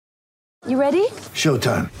You ready?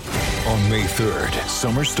 Showtime. On May 3rd,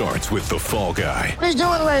 summer starts with The Fall Guy. Let's do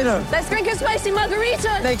it later. Let's drink a spicy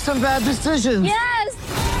margarita. Make some bad decisions. Yes!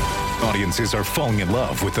 Audiences are falling in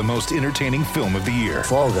love with the most entertaining film of the year.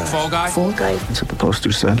 Fall Guy. Fall Guy? Fall guy. That's what the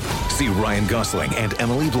poster said. See Ryan Gosling and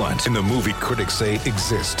Emily Blunt in the movie critics say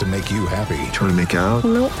exists to make you happy. Trying to make it out?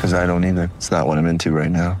 Nope. Because I don't either. It's not what I'm into right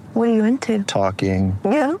now. What are you into? Talking.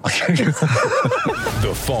 Yeah.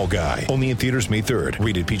 The Fall Guy. Only in theaters May 3rd.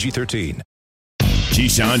 Rated PG-13.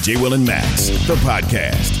 Keyshawn, J. Will, and Max, the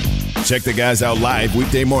podcast. Check the guys out live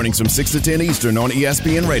weekday mornings from 6 to 10 Eastern on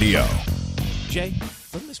ESPN Radio. Jay,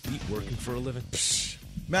 doesn't this beat working for a living?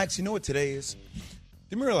 Max, you know what today is?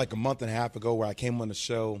 Remember like a month and a half ago where I came on the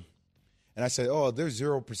show and I said, oh, there's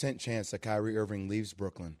 0% chance that Kyrie Irving leaves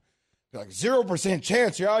Brooklyn. They're like, 0%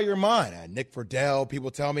 chance? You're out of your mind. I had Nick Friedel,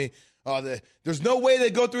 people tell me, oh, there's no way they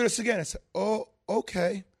go through this again. I said, oh,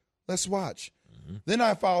 okay, let's watch. Mm-hmm. Then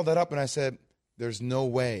I followed that up and I said, there's no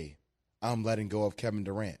way I'm letting go of Kevin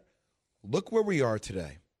Durant. Look where we are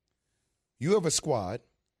today. You have a squad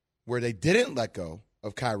where they didn't let go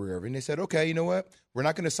of Kyrie Irving. They said, okay, you know what? We're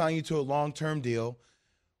not going to sign you to a long-term deal.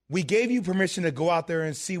 We gave you permission to go out there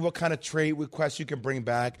and see what kind of trade requests you can bring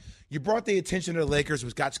back. You brought the attention of the Lakers,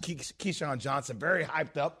 which got Keyshawn Johnson very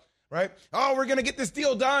hyped up, right? Oh, we're going to get this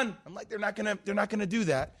deal done. I'm like, they're not going to do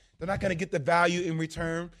that. They're not going to get the value in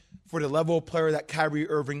return for the level of player that Kyrie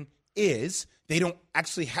Irving is. They don't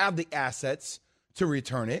actually have the assets to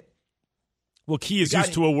return it. Well, Key is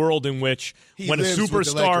used to a world in which when a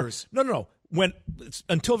superstar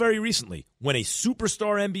until very recently, when a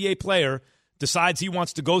superstar NBA player decides he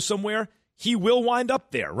wants to go somewhere, he will wind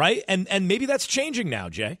up there, right? And maybe that's changing now,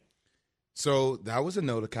 Jay. So that was a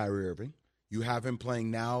no to Kyrie Irving. You have him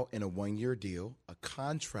playing now in a one-year deal, a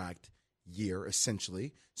contract year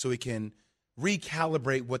essentially, so he can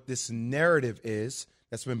recalibrate what this narrative is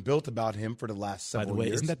that's been built about him for the last several years. By the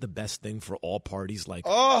way, isn't that the best thing for all parties?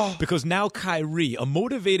 Because now Kyrie, a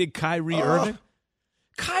motivated Kyrie Irving,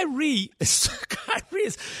 Kyrie is,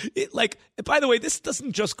 by the way, this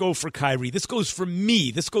doesn't just go for Kyrie. This goes for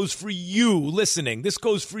me. This goes for you listening. This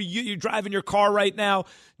goes for you. You're driving your car right now.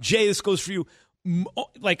 Jay, this goes for you.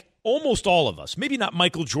 Like almost all of us, maybe not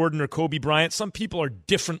Michael Jordan or Kobe Bryant. Some people are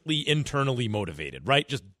differently internally motivated, right?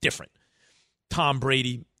 Just different. Tom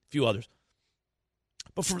Brady, a few others.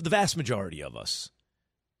 But for the vast majority of us,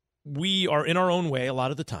 we are in our own way a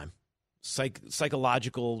lot of the time.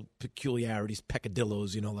 Psychological peculiarities,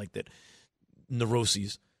 peccadillos, like that,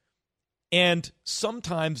 neuroses. And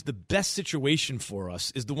sometimes the best situation for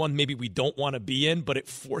us is the one maybe we don't want to be in, but it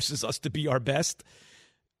forces us to be our best.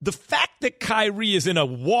 The fact that Kyrie is in a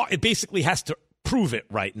war, it basically has to prove it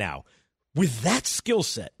right now. With that skill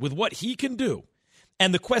set, with what he can do.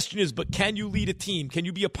 And the question is, but can you lead a team? Can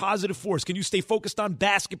you be a positive force? Can you stay focused on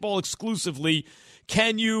basketball exclusively?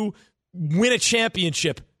 Can you win a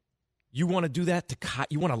championship? You want to do that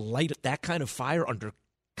you want to light that kind of fire under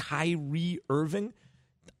Kyrie Irving?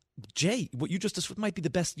 Jay, what you just described might be the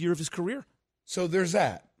best year of his career. So there's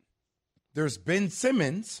that. There's Ben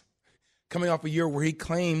Simmons coming off a year where he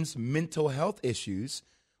claims mental health issues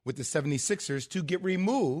with the 76ers to get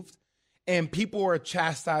removed. And people are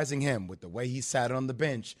chastising him with the way he sat on the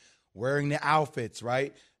bench, wearing the outfits,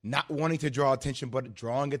 right? Not wanting to draw attention, but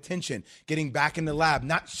drawing attention, getting back in the lab,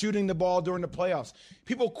 not shooting the ball during the playoffs.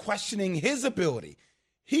 People questioning his ability.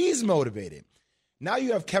 He's motivated. Now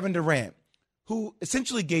you have Kevin Durant, who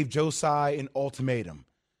essentially gave Joe Tsai an ultimatum.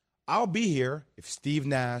 I'll be here if Steve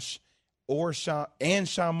Nash or Sean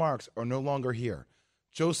Marks are no longer here.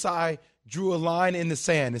 Joe Tsai drew a line in the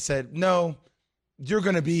sand and said, no, you're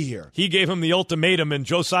going to be here. He gave him the ultimatum, and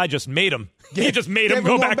Joe Tsai just made him. He just made him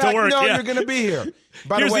go back to work. No, yeah. You're going to be here.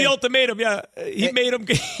 Here's the ultimatum. Yeah, he made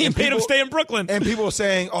him stay in Brooklyn. And people are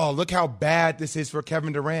saying, "Oh, look how bad this is for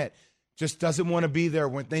Kevin Durant. Just doesn't want to be there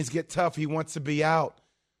when things get tough. He wants to be out."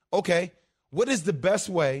 Okay, what is the best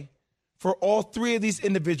way for all three of these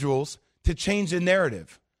individuals to change the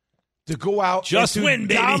narrative? To go out just and win,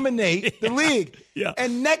 dominate the league. Yeah.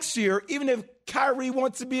 And next year, even if Kyrie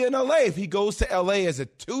wants to be in LA, if he goes to LA as a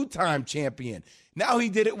two-time champion, now he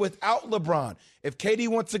did it without LeBron. If KD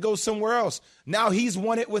wants to go somewhere else, now he's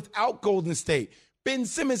won it without Golden State. Ben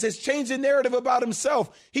Simmons has changed the narrative about himself.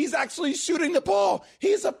 He's actually shooting the ball.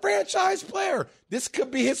 He's a franchise player. This could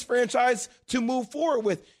be his franchise to move forward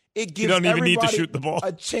with. It gives everybody need to shoot the ball.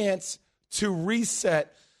 A chance to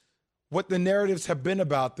reset what the narratives have been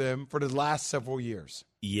about them for the last several years.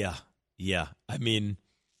 Yeah. I mean,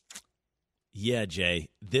 yeah, Jay.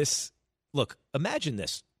 Look, imagine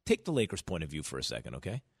this. Take the Lakers' point of view for a second,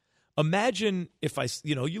 okay? Imagine if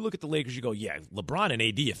you look at the Lakers, you go, yeah, LeBron and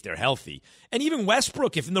AD if they're healthy. And even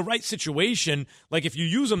Westbrook, if in the right situation, like if you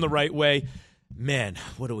use them the right way, man,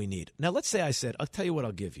 what do we need? Now, let's say I said, I'll tell you what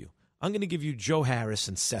I'll give you. I'm going to give you Joe Harris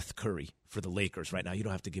and Seth Curry for the Lakers right now. You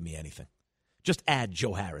don't have to give me anything. Just add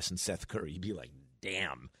Joe Harris and Seth Curry. You'd be like,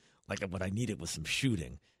 damn, like what I needed was some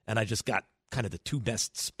shooting. And I just got kind of the two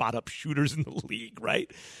best spot-up shooters in the league,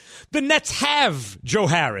 right? The Nets have Joe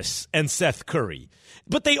Harris and Seth Curry.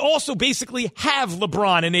 But they also basically have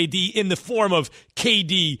LeBron and AD in the form of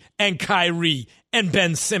KD and Kyrie and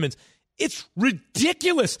Ben Simmons. It's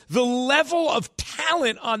ridiculous, the level of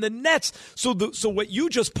talent on the Nets. So what you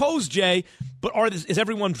just posed, Jay, but is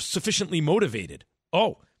everyone sufficiently motivated?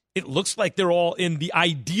 Oh, it looks like they're all in the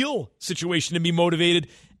ideal situation to be motivated.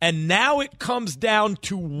 And now it comes down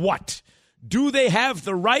to what? Do they have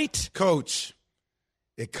the right? Coach,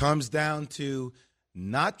 it comes down to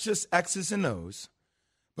not just X's and O's,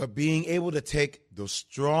 but being able to take those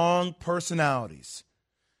strong personalities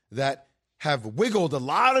that have wiggled a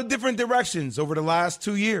lot of different directions over the last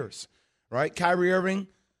 2 years, right? Kyrie Irving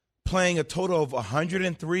playing a total of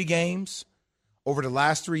 103 games over the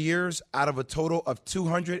last 3 years out of a total of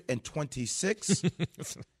 226.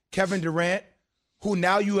 Kevin Durant, who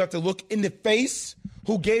now you have to look in the face,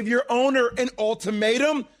 who gave your owner an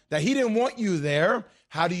ultimatum that he didn't want you there.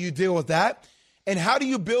 How do you deal with that? And how do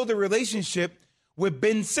you build a relationship with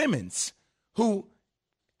Ben Simmons, who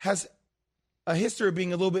has a history of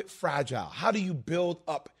being a little bit fragile? How do you build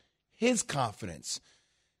up his confidence?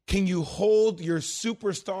 Can you hold your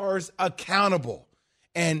superstars accountable?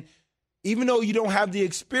 And even though you don't have the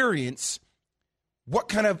experience, what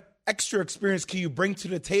kind of extra experience can you bring to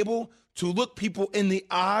the table to look people in the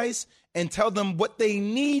eyes and tell them what they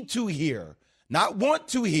need to hear, not want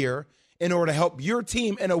to hear, in order to help your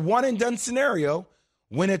team in a one-and-done scenario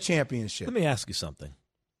win a championship? Let me ask you something.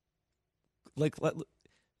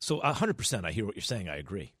 So 100%, I hear what you're saying. I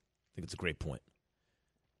agree. I think it's a great point.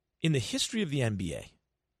 In the history of the NBA,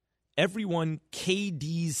 everyone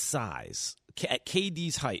KD's size, at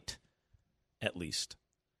KD's height, at least,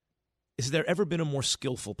 has there ever been a more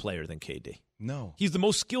skillful player than KD? No. He's the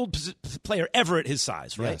most skilled player ever at his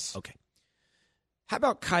size, right? Yes. Okay. How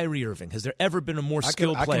about Kyrie Irving? Has there ever been a more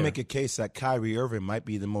skilled player? I can make a case that Kyrie Irving might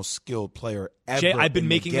be the most skilled player ever Jay, I've been in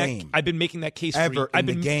making the game. I've been making that case ever for, in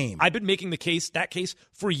the game. I've been making that case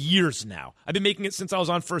for years now. I've been making it since I was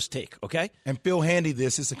on First Take, okay? And Phil Handy, the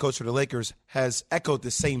assistant coach for the Lakers, has echoed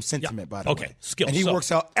the same sentiment, by the way. Okay, skill. And he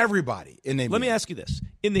works out everybody in the NBA. Let me ask you this.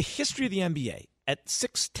 In the history of the NBA, at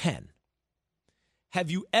 6'10", have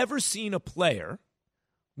you ever seen a player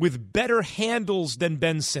with better handles than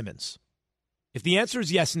Ben Simmons? If the answer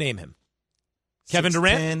is yes, name him. Kevin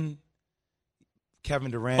Durant? Kevin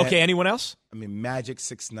Durant. Okay, anyone else? I mean, Magic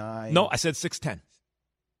 6'9". No, I said 6'10".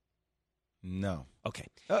 No. Okay.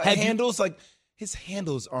 Handles, like, his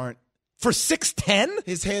handles aren't. For 6'10"?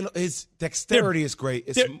 His dexterity is great.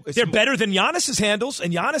 They're better than Giannis's handles,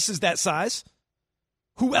 and Giannis is that size.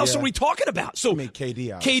 Who else are we talking about? So I mean,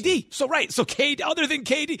 KD, obviously. KD. So, right. So, KD, other than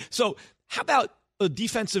KD. So, how about a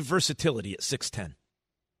defensive versatility at 6'10"?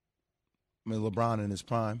 I mean, LeBron in his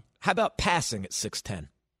prime. How about passing at 6'10"?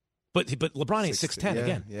 But LeBron ain't 6'10"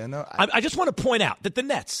 again. Yeah, no. I just want to point out that the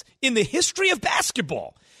Nets, in the history of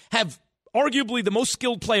basketball, have arguably the most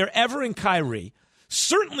skilled player ever in Kyrie,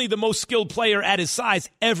 certainly the most skilled player at his size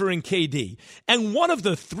ever in KD, and one of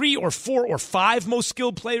the 3 or 4 or 5 most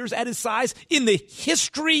skilled players at his size in the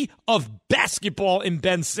history of basketball in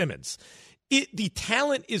Ben Simmons. The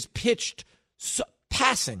talent is pitched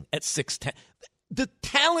passing at 6'10". The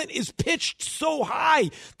talent is pitched so high.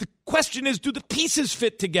 The question is, do the pieces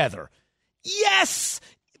fit together? Yes.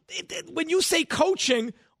 When you say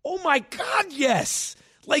coaching, oh my God, yes.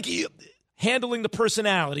 Like handling the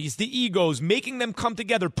personalities, the egos, making them come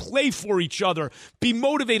together, play for each other, be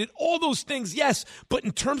motivated, all those things, yes. But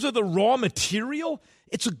in terms of the raw material,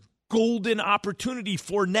 it's a golden opportunity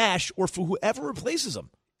for Nash or for whoever replaces him.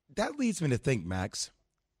 That leads me to think, Max,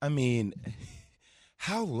 I mean,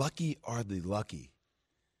 how lucky are the lucky?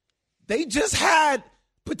 They just had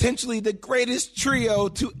potentially the greatest trio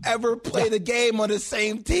to ever play the game on the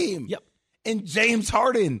same team. Yep. And James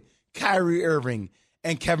Harden, Kyrie Irving,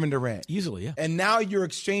 and Kevin Durant. Easily, yeah. And now you're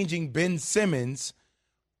exchanging Ben Simmons,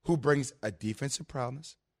 who brings a defensive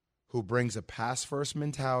prowess, who brings a pass-first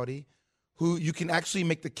mentality, who you can actually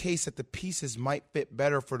make the case that the pieces might fit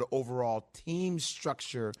better for the overall team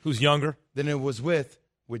structure. Who's younger? Than it was with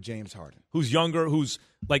James Harden. Who's younger, who's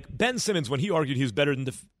like Ben Simmons, when he argued he was better than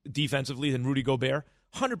defensively than Rudy Gobert,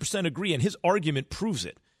 100% agree, and his argument proves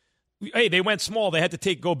it. Hey, they went small. They had to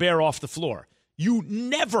take Gobert off the floor. You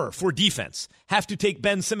never, for defense, have to take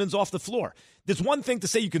Ben Simmons off the floor. There's one thing to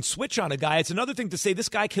say you can switch on a guy. It's another thing to say this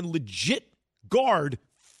guy can legit guard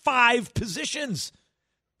 5 positions.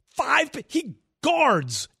 He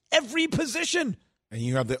guards every position. And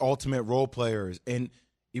you have the ultimate role players. And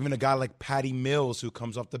even a guy like Patty Mills who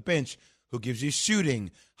comes off the bench, who gives you shooting,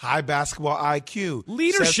 high basketball IQ.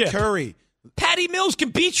 Leadership. Seth Curry. Patty Mills can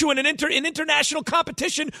beat you in an international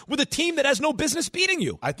competition with a team that has no business beating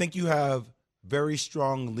you. I think you have very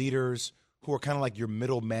strong leaders who are kind of like your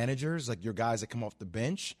middle managers, like your guys that come off the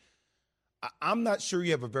bench. I'm not sure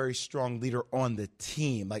you have a very strong leader on the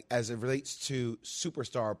team, like as it relates to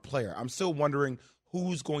superstar player. I'm still wondering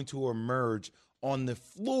who's going to emerge on the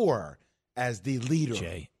floor as the leader.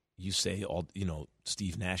 Jay, you say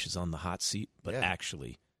Steve Nash is on the hot seat, but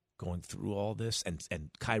actually going through all this,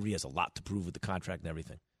 and Kyrie has a lot to prove with the contract and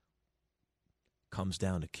everything. Comes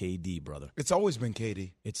down to KD, brother. It's always been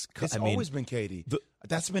KD. It's always been KD.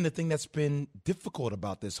 That's been the thing that's been difficult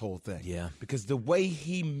about this whole thing. Yeah. Because the way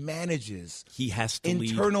he manages he has to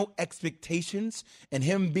internal lead. Expectations and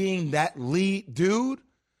him being that lead dude,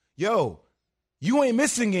 you ain't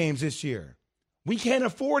missing games this year. We can't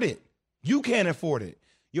afford it. You can't afford it.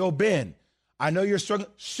 Yo, Ben, I know you're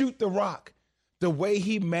struggling. Shoot the rock. The way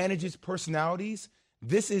he manages personalities,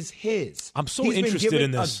 this is his. I'm so He's interested been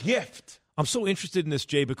given in this. A gift. I'm so interested in this,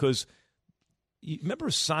 Jay, because you remember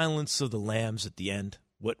Silence of the Lambs at the end?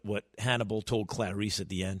 What Hannibal told Clarice at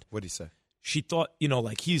the end? What'd he say? She thought,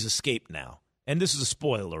 like he's escaped now. And this is a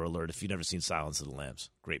spoiler alert if you've never seen Silence of the Lambs.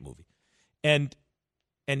 Great movie. And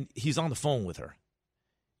he's on the phone with her.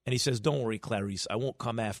 And he says, don't worry, Clarice, I won't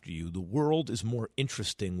come after you. The world is more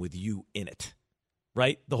interesting with you in it.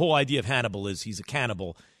 Right? The whole idea of Hannibal is he's a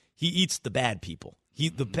cannibal. He eats the bad people.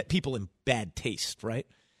 People in bad taste, right?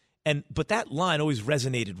 But that line always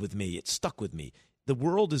resonated with me. It stuck with me. The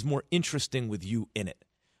world is more interesting with you in it.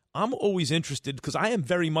 I'm always interested because I am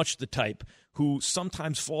very much the type who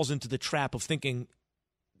sometimes falls into the trap of thinking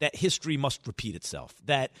that history must repeat itself.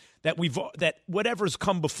 That whatever's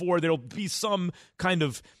come before, there'll be some kind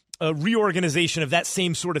of reorganization of that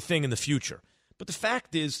same sort of thing in the future. But the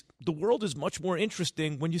fact is, the world is much more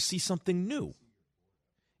interesting when you see something new.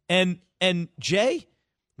 And Jay,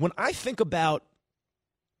 when I think about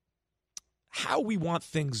how we want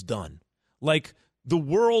things done, like the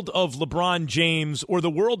world of LeBron James or the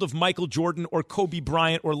world of Michael Jordan or Kobe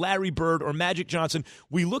Bryant or Larry Bird or Magic Johnson,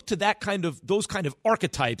 we look to those kind of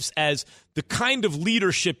archetypes as the kind of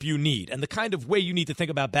leadership you need and the kind of way you need to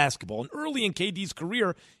think about basketball. And early in KD's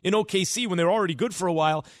career in OKC, when they were already good for a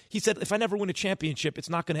while, he said, if I never win a championship, it's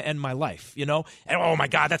not going to end my life, And oh my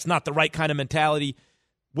God, that's not the right kind of mentality.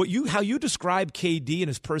 How you describe KD and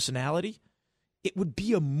his personality, it would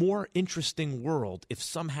be a more interesting world if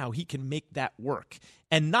somehow he can make that work.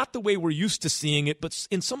 And not the way we're used to seeing it, but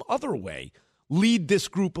in some other way, lead this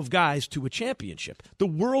group of guys to a championship. The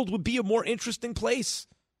world would be a more interesting place.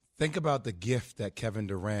 Think about the gift that Kevin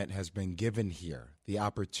Durant has been given here, the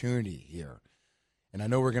opportunity here. And I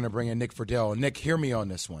know we're going to bring in Nick Friedel. Nick, hear me on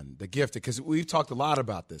this one, the gift, because we've talked a lot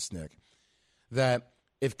about this, Nick, that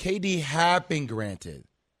if KD had been granted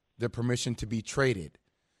the permission to be traded,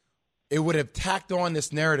 it would have tacked on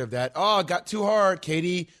this narrative that, it got too hard.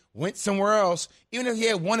 KD went somewhere else. Even if he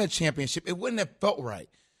had won a championship, it wouldn't have felt right.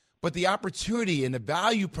 But the opportunity and the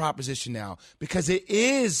value proposition now, because it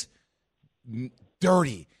is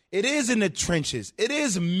dirty, it is in the trenches, it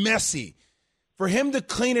is messy, for him to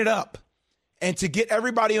clean it up and to get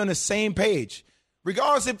everybody on the same page,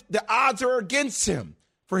 regardless if the odds are against him,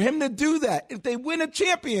 for him to do that, if they win a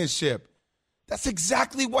championship, that's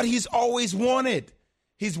exactly what he's always wanted.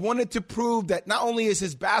 He's wanted to prove that not only is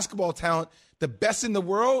his basketball talent the best in the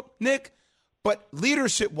world, Nick, but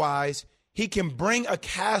leadership-wise, he can bring a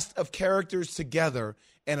cast of characters together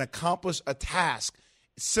and accomplish a task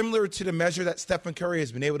similar to the measure that Stephen Curry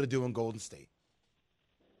has been able to do in Golden State.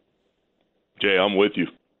 Jay, I'm with you.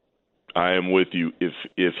 I am with you.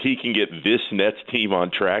 If he can get this Nets team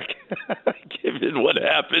on track, given what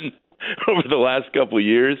happened over the last couple of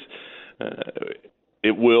years,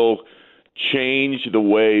 it will change the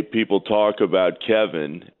way people talk about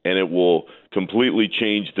Kevin, and it will completely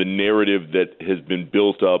change the narrative that has been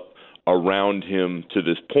built up around him to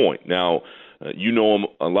this point. Now, you know him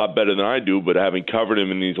a lot better than I do, but having covered him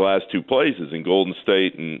in these last two places, in Golden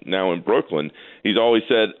State and now in Brooklyn, he's always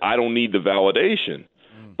said, I don't need the validation.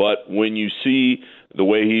 But when you see the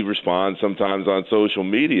way he responds sometimes on social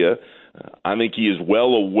media, I think he is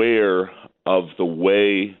well aware of the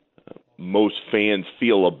way most fans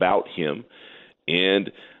feel about him.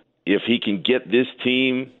 And if he can get this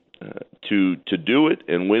team to do it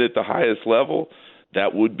and win at the highest level,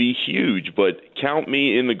 that would be huge. But count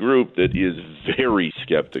me in the group that is very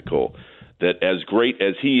skeptical that as great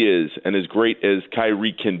as he is and as great as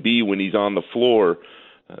Kyrie can be when he's on the floor,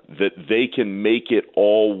 that they can make it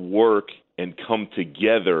all work and come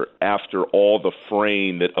together after all the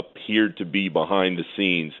fraying that appeared to be behind the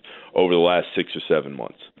scenes over the last 6 or 7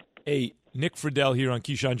 months. Hey, Nick Friedel here on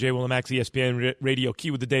Keyshawn, J. Will and Max, ESPN Radio. Key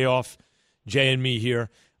with the day off, Jay and me here.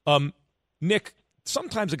 Nick,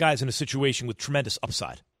 sometimes a guy's in a situation with tremendous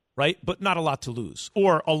upside, right? But not a lot to lose.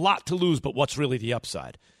 Or a lot to lose, but what's really the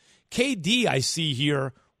upside? KD, I see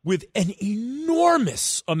here, with an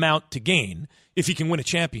enormous amount to gain if he can win a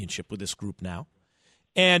championship with this group now.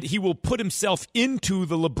 And he will put himself into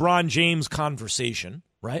the LeBron James conversation,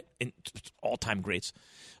 right? And all-time greats.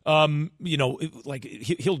 Like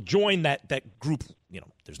he'll join that group.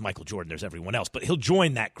 There's Michael Jordan, there's everyone else, but he'll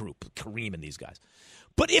join that group, Kareem and these guys.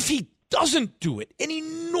 But if he doesn't do it, an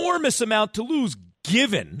enormous amount to lose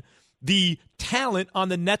given the talent on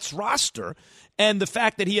the Nets roster and the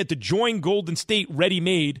fact that he had to join Golden State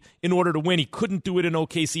ready-made in order to win. He couldn't do it in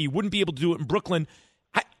OKC. He wouldn't be able to do it in Brooklyn.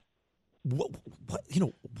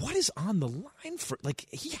 What is on the line for? Like,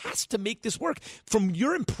 he has to make this work. From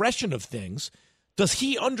your impression of things, does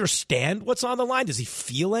he understand what's on the line? Does he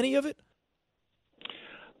feel any of it?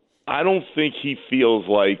 I don't think he feels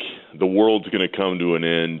like the world's going to come to an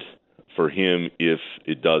end for him if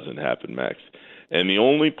it doesn't happen, Max. And the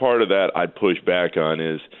only part of that I'd push back on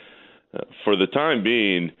is, for the time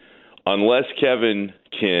being, unless Kevin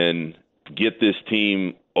can get this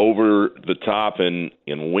team over the top and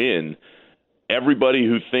win, everybody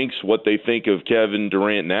who thinks what they think of Kevin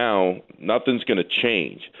Durant now, nothing's going to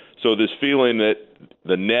change. So this feeling that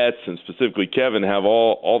the Nets and specifically Kevin have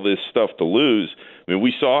all this stuff to lose, I mean,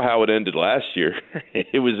 we saw how it ended last year.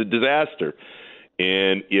 It was a disaster.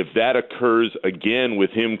 And if that occurs again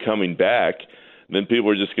with him coming back, then people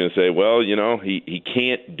are just going to say, well, he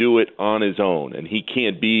can't do it on his own, and he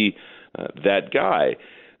can't be that guy.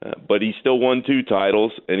 But he still won 2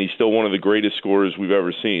 titles, and he's still one of the greatest scorers we've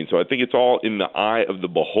ever seen. So I think it's all in the eye of the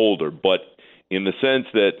beholder, but in the sense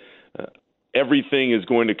that everything is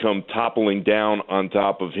going to come toppling down on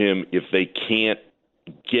top of him if they can't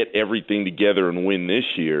get everything together and win this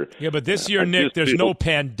year. Yeah, but this year, Nick, there's no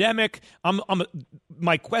pandemic.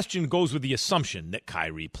 My question goes with the assumption that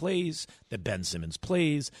Kyrie plays, that Ben Simmons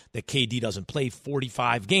plays, that KD doesn't play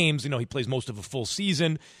 45 games. He plays most of a full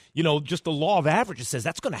season. Just the law of averages says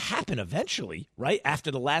that's going to happen eventually, right? After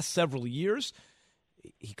the last several years,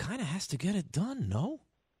 he kind of has to get it done, no?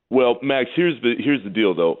 Well, Max, here's the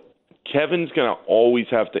deal, though. Kevin's going to always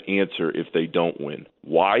have to answer if they don't win.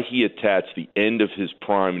 Why he attached the end of his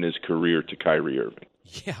prime in his career to Kyrie Irving.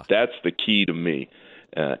 Yeah. That's the key to me.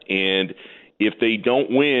 And if they don't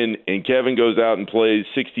win and Kevin goes out and plays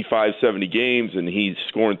 65, 70 games and he's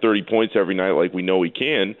scoring 30 points every night like we know he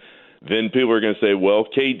can, then people are going to say, well,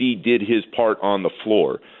 KD did his part on the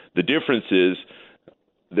floor. The difference is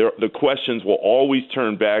the questions will always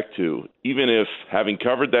turn back to, even if, having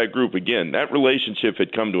covered that group again, that relationship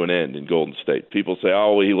had come to an end in Golden State. People say,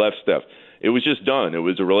 oh, well, he left Steph. It was just done. It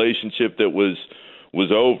was a relationship that was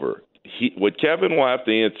over. What Kevin will have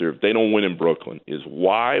to answer if they don't win in Brooklyn is,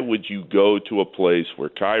 why would you go to a place where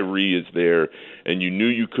Kyrie is there and you knew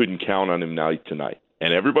you couldn't count on him tonight?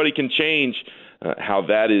 And everybody can change how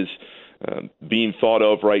that is being thought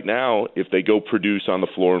of right now if they go produce on the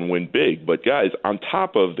floor and win big. But, guys, on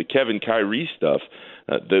top of the Kevin Kyrie stuff,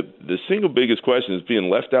 the single biggest question that's being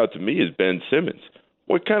left out to me is Ben Simmons.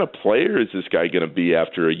 What kind of player is this guy going to be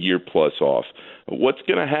after a year plus off? What's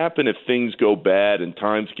going to happen if things go bad and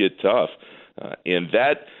times get tough? And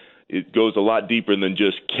that it goes a lot deeper than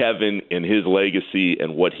just Kevin and his legacy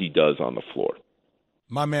and what he does on the floor.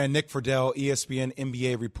 My man Nick Friedel, ESPN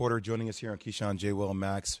NBA reporter, joining us here on Keyshawn, J. Will, and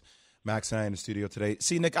Max. Max and I in the studio today.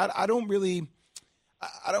 See, Nick, I don't really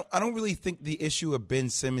think the issue of Ben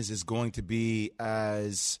Simmons is going to be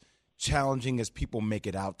as challenging as people make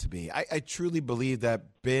it out to be. I truly believe that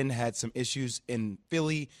Ben had some issues in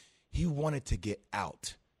Philly. He wanted to get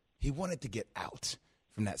out. He wanted to get out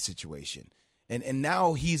from that situation. And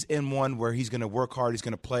now he's in one where he's going to work hard, he's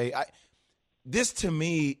going to play. This, to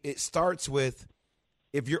me, it starts with,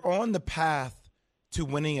 if you're on the path to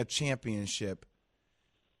winning a championship,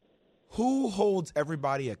 who holds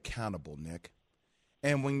everybody accountable, Nick?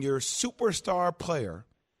 And when your superstar player,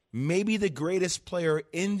 maybe the greatest player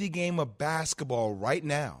in the game of basketball right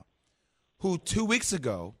now, who 2 weeks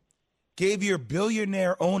ago gave your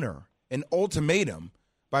billionaire owner an ultimatum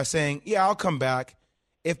by saying, yeah, I'll come back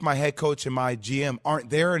if my head coach and my GM aren't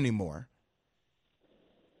there anymore.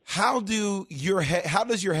 how does your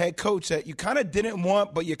head coach that you kind of didn't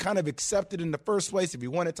want, but you kind of accepted in the first place if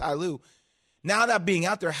you wanted Ty Lue, now that being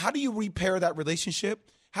out there, how do you repair that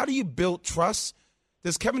relationship? How do you build trust?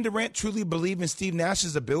 Does Kevin Durant truly believe in Steve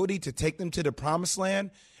Nash's ability to take them to the promised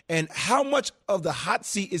land? And how much of the hot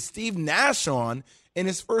seat is Steve Nash on in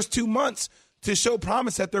his first 2 months to show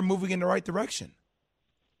promise that they're moving in the right direction?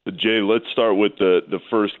 Jay, let's start with the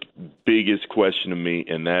first biggest question to me,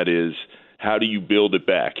 and that is, how do you build it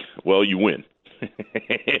back? Well, you win. and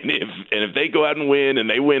if they go out and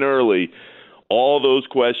they win early, all those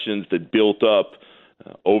questions that built up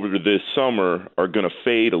over this summer are going to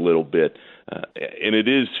fade a little bit. And it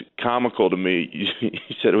is comical to me. You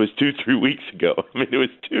said it was 2-3 weeks ago. I mean, it was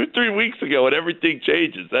 2-3 weeks ago, and everything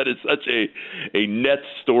changes. That is such a Nets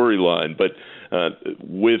storyline. But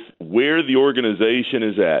with where the organization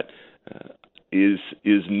is at, is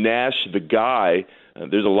Nash the guy?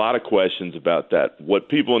 There's a lot of questions about that. What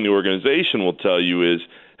people in the organization will tell you is,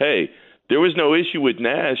 hey, there was no issue with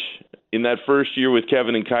Nash in that first year with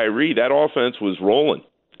Kevin and Kyrie. That offense was rolling,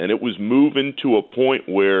 and it was moving to a point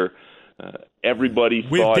where everybody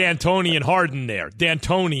with thought... With D'Antoni and Harden there.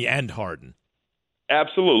 D'Antoni and Harden.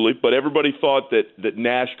 Absolutely, but everybody thought that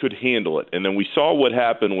Nash could handle it. And then we saw what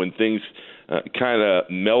happened when things kind of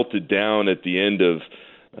melted down at the end of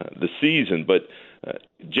the season. But,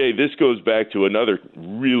 Jay, this goes back to another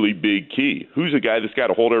really big key. Who's the guy that's got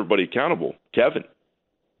to hold everybody accountable? Kevin.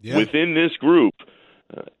 Yeah. Within this group,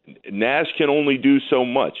 Nash can only do so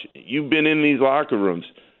much. You've been in these locker rooms.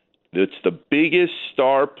 It's the biggest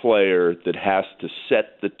star player that has to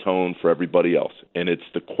set the tone for everybody else. And it's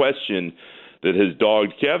the question that has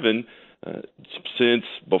dogged Kevin since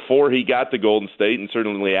before he got to Golden State and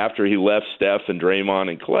certainly after he left Steph and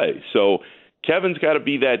Draymond and Clay. So Kevin's got to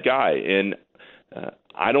be that guy. And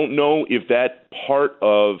I don't know if that part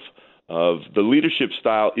of the leadership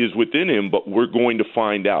style is within him, but we're going to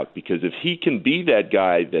find out, because if he can be that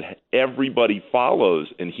guy that everybody follows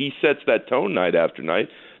and he sets that tone night after night,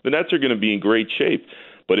 the Nets are going to be in great shape.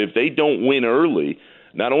 But if they don't win early,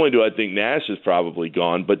 not only do I think Nash is probably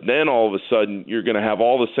gone, but then all of a sudden you're going to have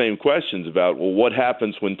all the same questions about, well, what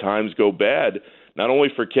happens when times go bad, not only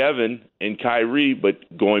for Kevin and Kyrie, but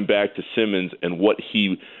going back to Simmons and what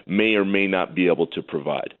he may or may not be able to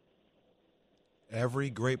provide. Every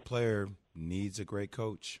great player needs a great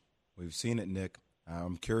coach. We've seen it, Nick.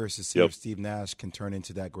 I'm curious to see if Steve Nash can turn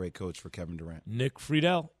into that great coach for Kevin Durant. Nick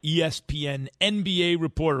Friedel, ESPN NBA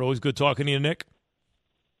reporter. Always good talking to you, Nick.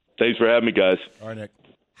 Thanks for having me, guys. All right, Nick.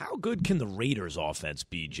 How good can the Raiders' offense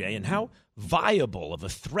be, Jay, and how viable of a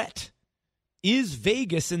threat is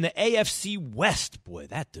Vegas in the AFC West? Boy,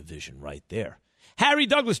 that division right there. Harry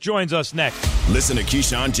Douglas joins us next. Listen to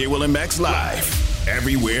Keyshawn, J. Will, and Max live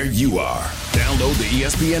everywhere you are. Download the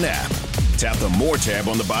ESPN app. Tap the More tab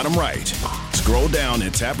on the bottom right. Scroll down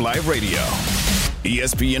and tap Live Radio.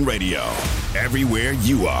 ESPN Radio, everywhere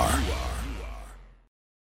you are.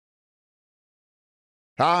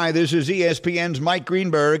 Hi, this is ESPN's Mike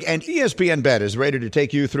Greenberg, and ESPN Bet is ready to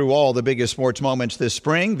take you through all the biggest sports moments this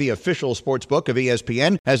spring. The official sports book of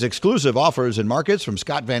ESPN has exclusive offers and markets from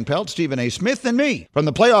Scott Van Pelt, Stephen A. Smith, and me. From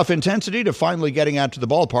the playoff intensity to finally getting out to the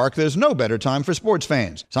ballpark, there's no better time for sports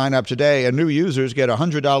fans. Sign up today, and new users get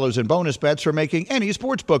 $100 in bonus bets for making any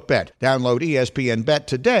sportsbook bet. Download ESPN Bet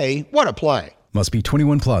today. What a play. Must be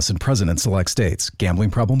 21 plus and present in select states.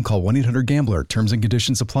 Gambling problem? Call 1-800-GAMBLER. Terms and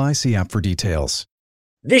conditions apply. See app for details.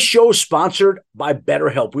 This show is sponsored by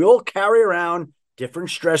BetterHelp. We all carry around different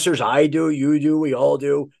stressors. I do, you do, we all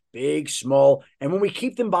do, big, small. And when we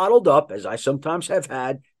keep them bottled up, as I sometimes have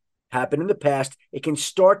had happen in the past, it can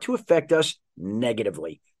start to affect us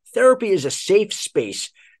negatively. Therapy is a safe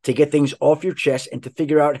space to get things off your chest and to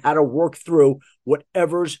figure out how to work through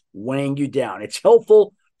whatever's weighing you down. It's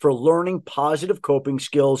helpful for learning positive coping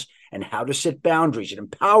skills and how to set boundaries. It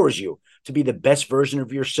empowers you to be the best version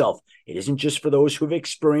of yourself. It isn't just for those who have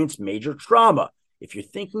experienced major trauma. If you're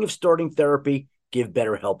thinking of starting therapy, give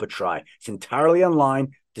BetterHelp a try. It's entirely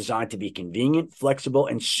online, designed to be convenient, flexible,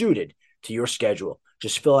 and suited to your schedule.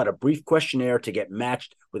 Just fill out a brief questionnaire to get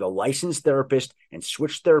matched with a licensed therapist and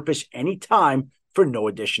switch therapists anytime for no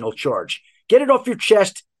additional charge. Get it off your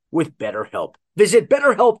chest with BetterHelp. Visit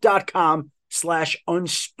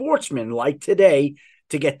BetterHelp.com/unsportsmanlike today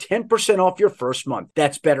to get 10% off your first month.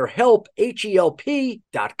 That's BetterHelp,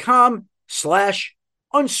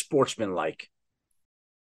 HELP.com/unsportsmanlike.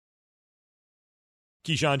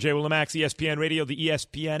 Keyshawn, J. Will, and Max, ESPN Radio, the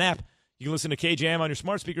ESPN app. You can listen to KJM on your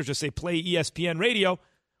smart speakers. Just say play ESPN Radio.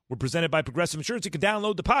 We're presented by Progressive Insurance. You can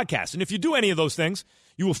download the podcast. And if you do any of those things,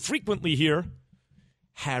 you will frequently hear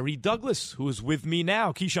Harry Douglas, who is with me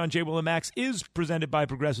now. Keyshawn, J. Will, and Max is presented by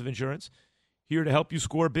Progressive Insurance, here to help you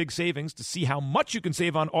score big savings. To see how much you can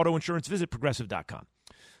save on auto insurance, visit Progressive.com.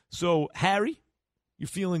 So, Harry, you're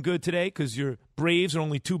feeling good today because your Braves are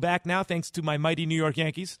only 2 back now, thanks to my mighty New York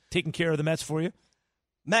Yankees taking care of the Mets for you.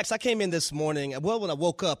 Max, I came in this morning. Well, when I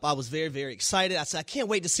woke up, I was very, very excited. I said, I can't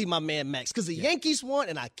wait to see my man Max because the Yankees won,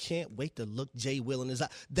 and I can't wait to look Jay Will in his eye.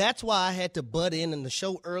 That's why I had to butt in the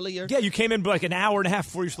show earlier. Yeah, you came in like an hour and a half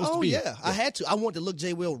before you're supposed to be. Oh, yeah, I had to. I wanted to look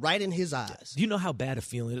Jay Will right in his eyes. Do you know how bad a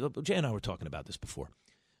feeling it is? Jay and I were talking about this before.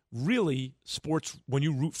 Really, sports, when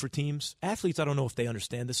you root for teams, athletes, I don't know if they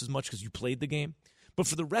understand this as much because you played the game. But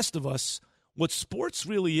for the rest of us, what sports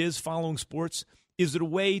really is, following sports, is it a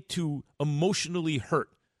way to emotionally hurt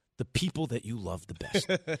the people that you love the best.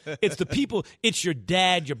 It's the people, it's your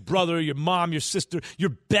dad, your brother, your mom, your sister,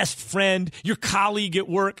 your best friend, your colleague at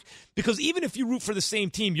work. Because even if you root for the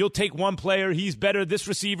same team, you'll take one player, he's better, this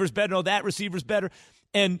receiver's better, no, that receiver's better.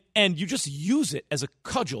 And you just use it as a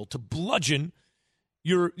cudgel to bludgeon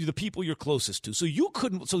the people you're closest to.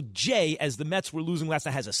 So Jay, as the Mets were losing last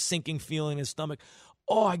night, has a sinking feeling in his stomach.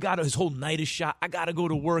 Oh, his whole night is shot. I got to go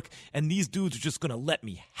to work, and these dudes are just going to let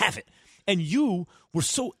me have it. And you were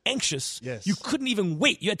so anxious, you couldn't even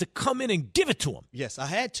wait. You had to come in and give it to him. Yes, I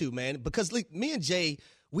had to, man, because me and Jay,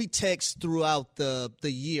 we text throughout the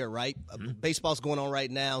year, right? Mm-hmm. Baseball's going on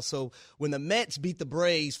right now. So when the Mets beat the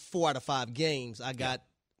Braves 4 out of 5 games, I got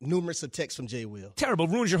numerous of texts from Jay Will. Terrible.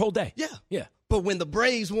 Ruins your whole day. Yeah. But when the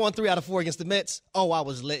Braves won 3 out of 4 against the Mets, I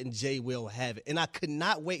was letting Jay Will have it. And I could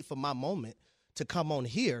not wait for my moment to come on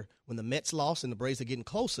here when the Mets lost and the Braves are getting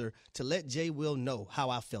closer to let Jay Will know how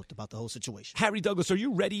I felt about the whole situation. Harry Douglas, are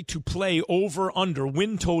you ready to play over-under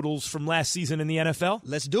win totals from last season in the NFL?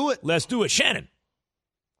 Let's do it. Shannon.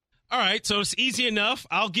 All right, so it's easy enough.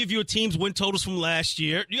 I'll give you a team's win totals from last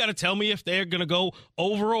year. You got to tell me if they're going to go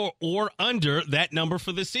over or under that number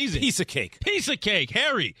for this season. Piece of cake.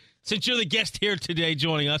 Harry, since you're the guest here today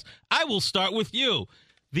joining us, I will start with you.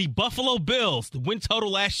 The Buffalo Bills, the win total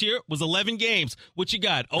last year was 11 games. What you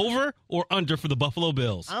got, over or under for the Buffalo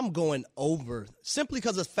Bills? I'm going over, simply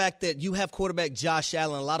because of the fact that you have quarterback Josh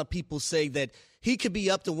Allen. A lot of people say that he could be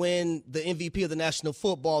up to win the MVP of the National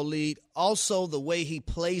Football League. Also, the way he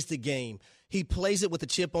plays the game. He plays it with a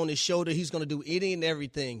chip on his shoulder. He's going to do any and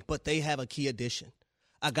everything, but they have a key addition.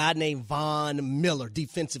 A guy named Von Miller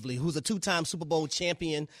defensively, who's a 2-time Super Bowl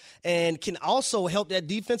champion and can also help that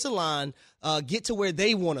defensive line get to where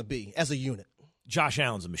they want to be as a unit. Josh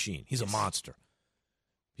Allen's a machine. He's a monster.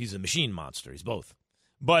 He's a machine monster. He's both.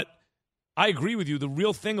 But I agree with you. The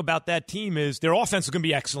real thing about that team is their offense is going to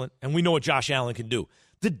be excellent, and we know what Josh Allen can do.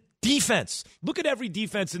 The defense. Look at every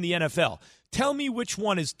defense in the NFL. Tell me which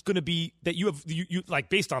one is going to be that you have, you like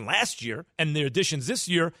based on last year and their additions this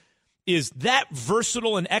year, is that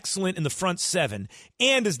versatile and excellent in the front 7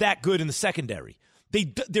 and is that good in the secondary.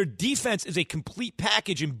 Their defense is a complete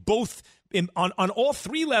package in both on all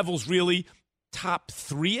 3 levels, really top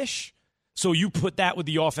 3-ish. So you put that with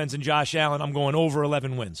the offense and Josh Allen, I'm going over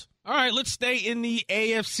 11 wins. All right, let's stay in the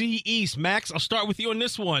AFC East. Max, I'll start with you on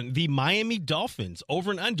this one. The Miami Dolphins, over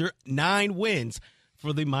and under 9 wins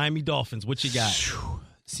for the Miami Dolphins. What you got?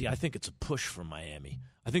 See, I think it's a push for Miami.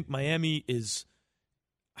 I think Miami is,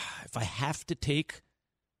 if I have to take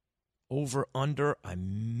over, under,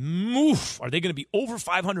 are they going to be over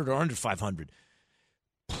 500 or under 500?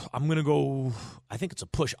 I'm going to go, I think it's a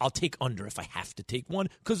push. I'll take under if I have to take one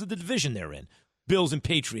because of the division they're in, Bills and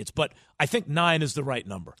Patriots. But I think 9 is the right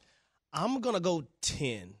number. I'm going to go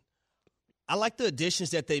 10. I like the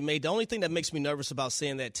additions that they made. The only thing that makes me nervous about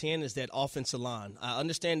saying that 10 is that offensive line. I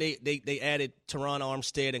understand they added Teron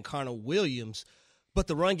Armstead and Connor Williams, but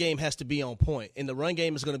the run game has to be on point. And the run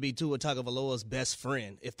game is going to be Tua Tagovailoa's best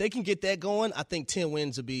friend. If they can get that going, I think 10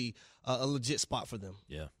 wins would be a legit spot for them.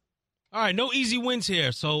 Yeah. All right, no easy wins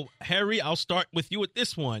here. So, Harry, I'll start with you with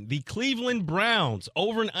this one. The Cleveland Browns,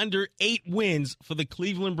 over and under 8 wins for the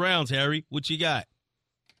Cleveland Browns. Harry, what you got?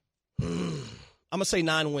 I'm going to say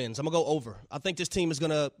 9 wins. I'm going to go over. I think this team is going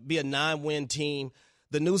to be a 9-win team.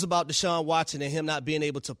 The news about Deshaun Watson and him not being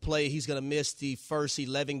able to play, he's going to miss the first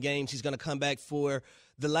 11 games. He's going to come back for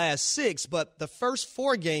the last 6. But the first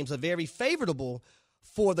 4 games are very favorable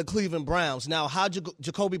for the Cleveland Browns. Now, how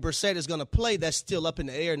Jacoby Brissett is going to play, that's still up in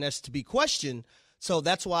the air, and that's to be questioned. So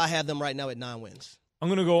that's why I have them right now at 9 wins. I'm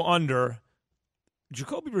going to go under.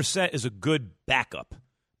 Jacoby Brissett is a good backup,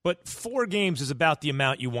 but 4 games is about the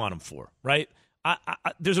amount you want him for, right?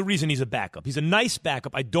 There's a reason he's a backup. He's a nice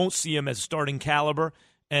backup. I don't see him as starting caliber,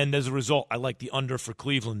 and as a result, I like the under for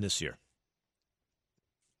Cleveland this year.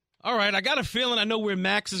 All right, I got a feeling I know where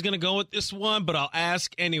Max is going to go with this one, but I'll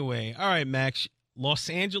ask anyway. All right, Max, Los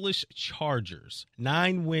Angeles Chargers,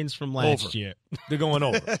 9 wins from last year. They're going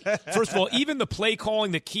over. First of all, even the play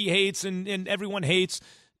calling that Key hates and everyone hates,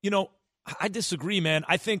 I disagree, man.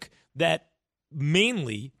 I think that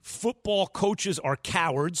mainly football coaches are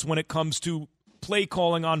cowards when it comes to play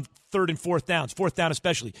calling on 3rd and 4th downs, 4th down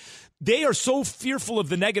especially. They are so fearful of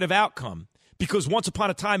the negative outcome because once upon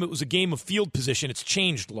a time it was a game of field position. It's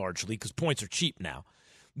changed largely because points are cheap now,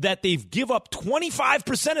 that they've give up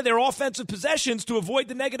 25% of their offensive possessions to avoid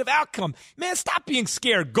the negative outcome. Man, stop being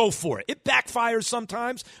scared. Go for it. It backfires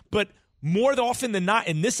sometimes, but more often than not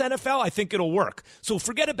in this NFL, I think it'll work. So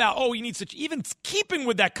forget about, you need such, even keeping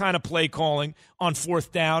with that kind of play calling on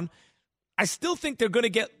 4th down, I still think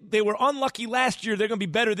they were unlucky last year. They're going to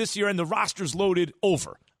be better this year, and the roster's loaded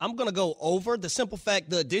over. I'm going to go over the simple fact,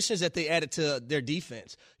 the additions that they added to their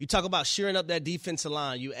defense. You talk about shearing up that defensive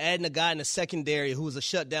line. You adding a guy in the secondary who is a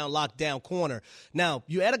shutdown, lockdown corner. Now,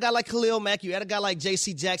 you add a guy like Khalil Mack, you add a guy like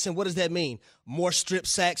J.C. Jackson. What does that mean? More strip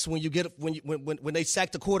sacks when they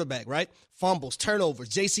sack the quarterback, right? Fumbles, turnovers,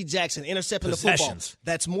 J.C. Jackson intercepting the football.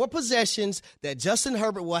 That's more possessions that Justin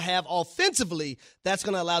Herbert will have offensively. That's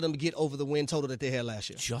going to allow them to get over the win total that they had last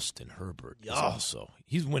year. Justin Herbert is also.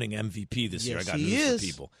 He's winning MVP this year. I got he news is. for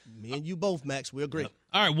people. Me and you both, Max. We agree.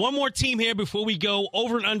 All right, one more team here before we go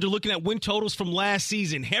over and under, looking at win totals from last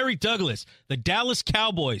season. Harry Douglas, the Dallas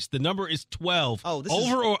Cowboys. The number is 12.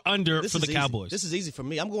 Over or under for the Cowboys? This is easy for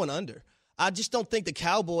me. I'm going under. I just don't think the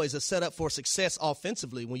Cowboys are set up for success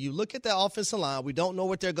offensively. When you look at that offensive line, we don't know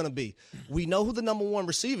what they're going to be. We know who the number one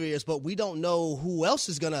receiver is, but we don't know who else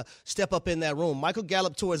is going to step up in that room. Michael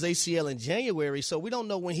Gallup tore his ACL in January, so we don't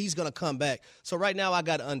know when he's going to come back. So right now I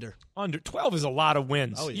got under. Under 12 is a lot of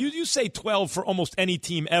wins. Oh, yeah. You say 12 for almost any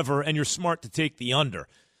team ever, and you're smart to take the under.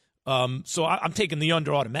 So I'm taking the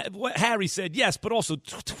under automatic. What Harry said, yes, but also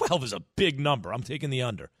 12 is a big number. I'm taking the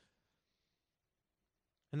under.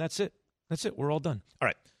 And that's it. That's it. We're all done. All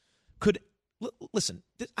right. Listen,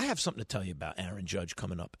 I have something to tell you about Aaron Judge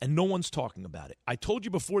coming up, and no one's talking about it. I told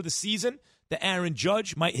you before the season that Aaron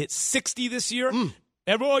Judge might hit 60 this year.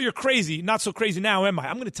 You're crazy. Not so crazy now, am I?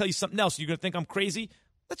 I'm going to tell you something else. You're going to think I'm crazy?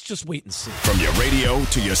 Let's just wait and see. From your radio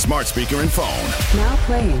to your smart speaker and phone. Now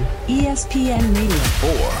playing ESPN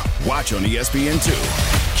Radio. Or watch on ESPN2.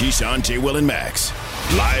 Keyshawn, J. Will, and Max.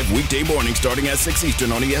 Live weekday morning starting at 6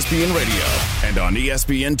 Eastern on ESPN Radio and on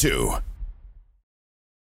ESPN2.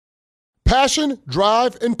 Passion,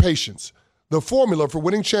 drive, and patience. The formula for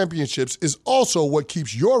winning championships is also what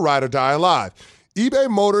keeps your ride or die alive. eBay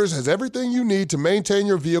Motors has everything you need to maintain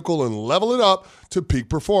your vehicle and level it up to peak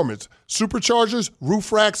performance. Superchargers,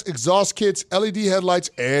 roof racks, exhaust kits, LED headlights,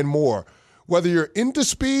 and more. Whether you're into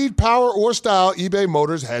speed, power, or style, eBay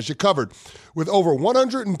Motors has you covered. With over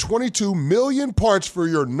 122 million parts for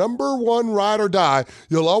your number one ride or die,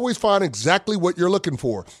 you'll always find exactly what you're looking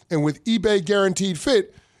for. And with eBay Guaranteed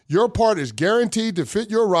Fit, your part is guaranteed to fit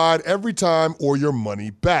your ride every time or your money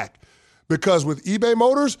back. Because with eBay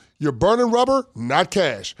Motors, you're burning rubber, not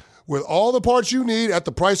cash. With all the parts you need at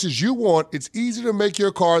the prices you want, it's easy to make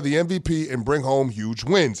your car the MVP and bring home huge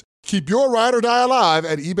wins. Keep your ride or die alive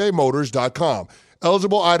at ebaymotors.com.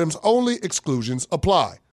 Eligible items only. Exclusions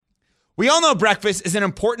apply. We all know breakfast is an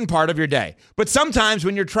important part of your day. But sometimes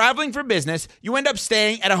when you're traveling for business, you end up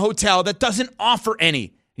staying at a hotel that doesn't offer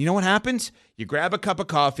any. You know what happens? You grab a cup of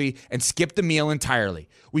coffee and skip the meal entirely.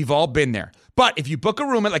 We've all been there. But if you book a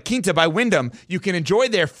room at La Quinta by Wyndham, you can enjoy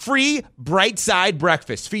their free Bright Side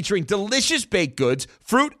breakfast featuring delicious baked goods,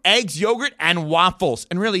 fruit, eggs, yogurt, and waffles.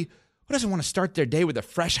 And really, who doesn't want to start their day with a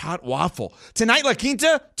fresh, hot waffle? Tonight, La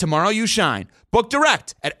Quinta, tomorrow you shine. Book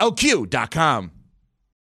direct at lq.com.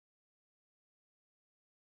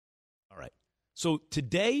 So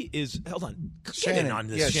today is, hold on, Shannon, get in on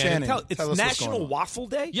this, yeah, Shannon. Tell It's us what's National going on. Waffle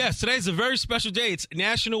Day? Yes, today is a very special day. It's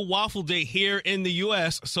National Waffle Day here in the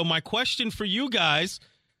U.S. So my question for you guys,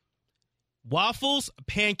 waffles,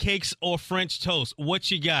 pancakes, or French toast? What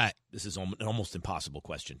you got? This is an almost impossible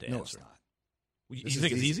question to answer. No, it's not. You This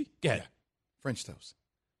think is it's easy? Go ahead. Yeah. French toast.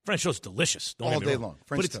 French toast is delicious. Don't All get me day wrong. long.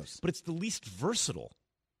 French but toast. But it's the least versatile.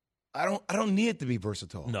 I don't need it to be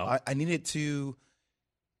versatile. No. I need it to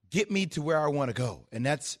get me to where I want to go, and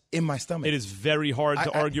that's in my stomach. It is very hard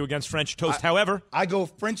to argue against French toast. However, I go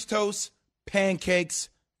French toast, pancakes,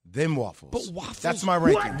 then waffles. But waffles, that's my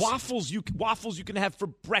rankings. Waffles you can have for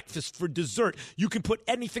breakfast, for dessert. You can put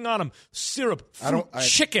anything on them. Syrup, fruit,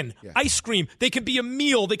 chicken, ice cream. They could be a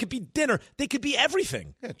meal. They could be dinner. They could be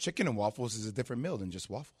everything. Yeah, chicken and waffles is a different meal than just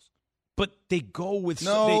waffles. But they go with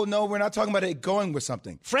no, we're not talking about it going with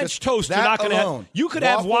something. French just toast. You're not going to have. You could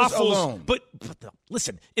have waffles, alone. but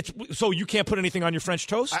listen, so you can't put anything on your French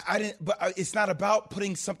toast? I didn't, but it's not about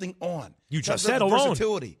putting something on. You just said alone.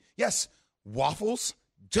 Versatility. Yes. Waffles,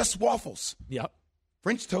 just waffles. Yep.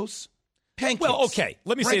 French toast, pancakes. Well, okay.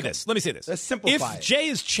 Let me say this. Let's simplify If Jay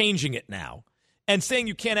is changing it now and saying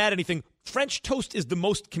you can't add anything, French toast is the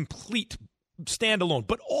most complete standalone.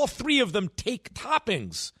 But all three of them take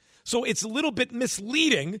toppings. So it's a little bit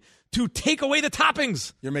misleading to take away the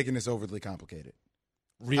toppings. You're making this overly complicated.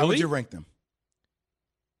 Really? How would you rank them?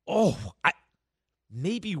 Oh,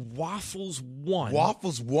 maybe waffles 1.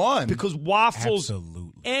 Waffles 1? Because waffles...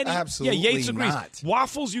 Absolutely. Absolutely yeah, Yates agrees. not.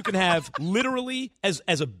 Waffles you can have literally as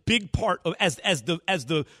a big part of as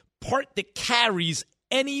the part that carries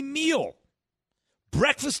any meal.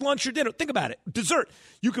 Breakfast, lunch, or dinner. Think about it. Dessert.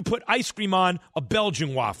 You could put ice cream on a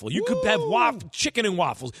Belgian waffle. You could have chicken and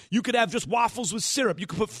waffles. You could have just waffles with syrup. You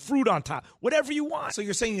could put fruit on top. Whatever you want. So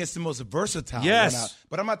you're saying it's the most versatile. Yes. Right now.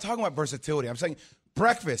 But I'm not talking about versatility. I'm saying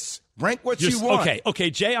breakfast. Rank what you want. Okay,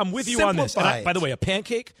 Jay, I'm with you on this. And by the way, a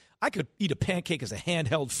pancake, I could eat a pancake as a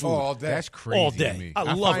handheld food. All day. That's crazy. All day. To me.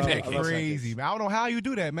 I love find pancakes. That crazy, man. I don't know how you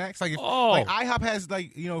do that, Max. Like, Oh. IHOP has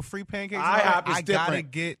free pancakes. IHOP is I gotta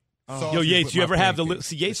different. get. Yo, Yates, you ever have the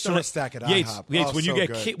Yates short stack at Yates, IHOP. Yates, Oh, when you so get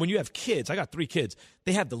good. when you have kids, I got 3 kids.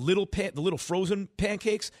 They have the little frozen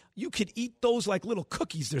pancakes. You could eat those like little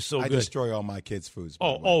cookies. They're so I good. destroy all my kids' foods.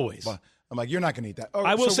 Oh, always. But I'm like, you're not going to eat that. Oh,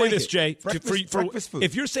 I will so say rank this, it. Jay. Breakfast food.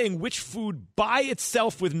 If you're saying which food by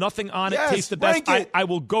itself with nothing on it Yes, tastes the best, rank it. I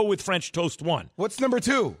will go with French toast 1. What's number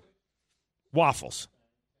 2? Waffles.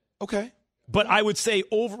 Okay. But I would say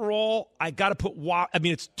overall, I got to put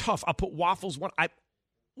it's tough. I'll put waffles 1.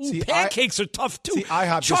 Pancakes are tough too. See,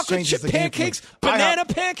 IHOP just chocolate changes chip the game for me. pancakes, banana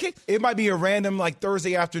IHOP, pancakes. It might be a random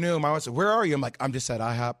Thursday afternoon. My wife said, "Where are you?" I'm like, "I'm just at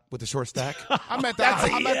IHOP with a short stack." I'm at the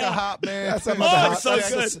hop, man. That's at Oh, the hop. it's so That's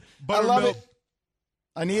good. just- I love it.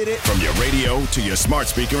 I need it. From your radio to your smart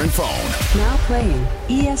speaker and phone, Now playing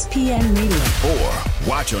ESPN Radio. or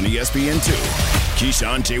watch on ESPN2.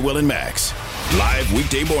 Keyshawn, J. Will, and Max. Live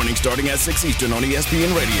weekday morning starting at 6 Eastern on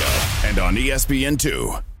ESPN Radio and on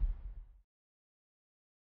ESPN2.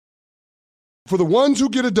 For the ones who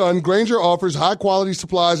get it done, Grainger offers high-quality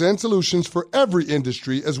supplies and solutions for every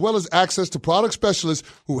industry, as well as access to product specialists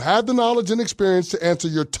who have the knowledge and experience to answer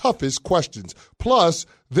your toughest questions. Plus,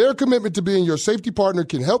 their commitment to being your safety partner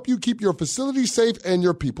can help you keep your facility safe and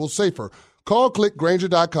your people safer. Call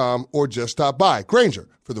clickgrainger.com or just stop by. Grainger,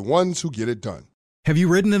 for the ones who get it done. Have you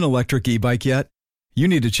ridden an electric e-bike yet? You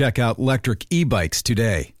need to check out Electric E-Bikes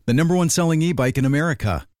today, the #1 selling e-bike in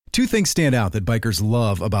America. 2 things stand out that bikers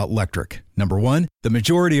love about Electric. Number 1, the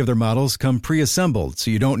majority of their models come pre-assembled,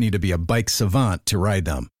 so you don't need to be a bike savant to ride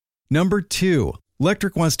them. Number 2,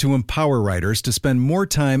 Electric wants to empower riders to spend more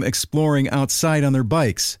time exploring outside on their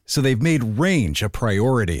bikes, so they've made range a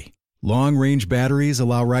priority. Long-range batteries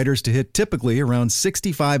allow riders to hit typically around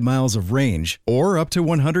 65 miles of range, or up to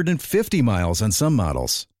 150 miles on some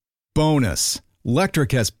models. Bonus,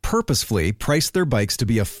 Electric has purposefully priced their bikes to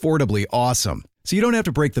be affordably awesome, so you don't have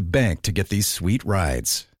to break the bank to get these sweet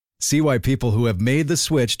rides. See why people who have made the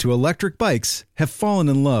switch to electric bikes have fallen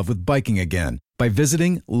in love with biking again by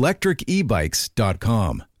visiting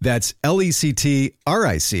lectricebikes.com. That's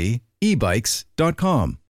LECTRIC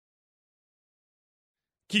ebikes.com.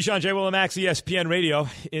 Keyshawn, J. Will, and Max, ESPN Radio.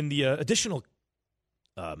 In the additional,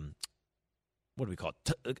 what do we call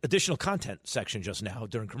it? Additional content section just now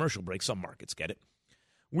during commercial break. Some markets get it.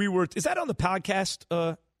 Is that on the podcast?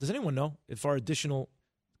 Does anyone know if our additional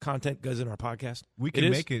content goes in our podcast? We can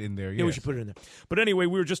make it in there, Yeah, we yes. should put it in there. But anyway,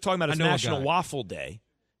 we were just talking about I it's know a National guy. Waffle Day.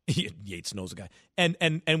 Yates knows a guy. And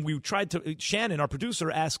we tried to, Shannon, our producer,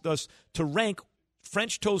 asked us to rank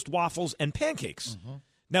French toast, waffles, and pancakes. Mm-hmm.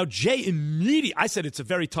 Now, Jay I said it's a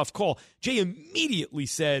very tough call. Jay immediately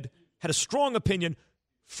had a strong opinion,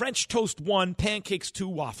 French toast 1, pancakes 2,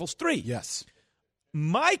 waffles 3. Yes.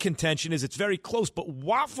 My contention is it's very close, but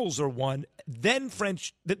waffles are 1, then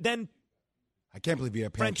I can't believe you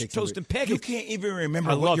have French pancakes. toast and pancakes. You can't even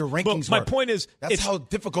remember what your rankings my were. point is, That's how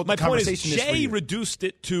difficult my the conversation point is for Jay you. reduced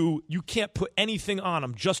it to you can't put anything on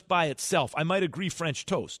them just by itself. I might agree French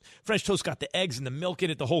toast. French toast got the eggs and the milk in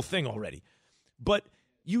it, the whole thing already. But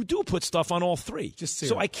you do put stuff on all 3. Just so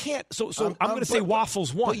syrup. I can't. So I'm going to say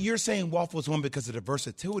waffles 1. But you're saying waffles 1 because of the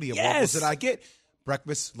versatility of Yes. waffles that I get.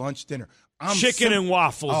 Breakfast, lunch, dinner. Chicken and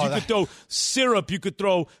waffles. Oh, You could throw syrup. You could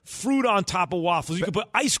throw fruit on top of waffles. You could put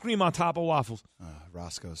ice cream on top of waffles.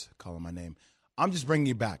 Roscoe's calling my name. I'm just bringing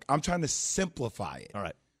you back. I'm trying to simplify it. All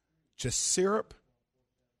right. Just syrup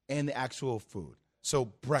and the actual food. So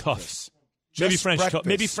breakfast. Maybe Just French toast. breakfast.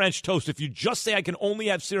 Maybe French toast. If you just say I can only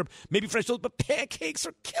have syrup, maybe French toast. But pancakes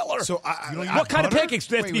are killer. So what kind of pancakes?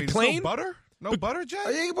 Do they have to be there's plain? no butter? No butter, Jay? Oh,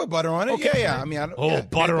 yeah, you can put butter on it. Okay. Yeah. I mean,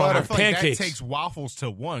 butter on I our feel like pancakes. that takes waffles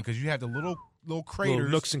to one because you have the little craters.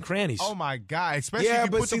 Little nooks and crannies. Oh, my God. Especially Yeah, if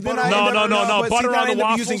you but put see, the then butter I on. No. Butter on the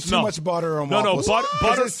waffles. Using too No. much butter on No, waffles.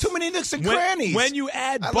 butter. There's too many nooks and when, crannies. When you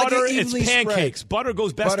add I like butter, it it's evenly pancakes. spread. Butter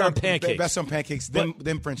goes best Butter, on pancakes. Best on pancakes,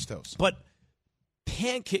 then French toast. But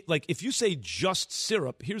pancake, like if you say just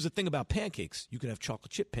syrup, here's the thing about pancakes. You can have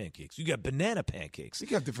chocolate chip pancakes. You got banana pancakes. You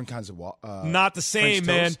can have different kinds of not the same, French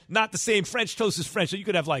man. toast. Not the same. French toast is French. So you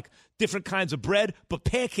could have like different kinds of bread, but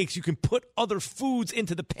pancakes, you can put other foods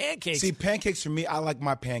into the pancakes. See, pancakes for me, I like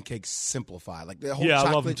my pancakes simplified. Like the whole Yeah,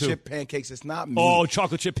 I love them chocolate too. chip pancakes, it's not me. Oh,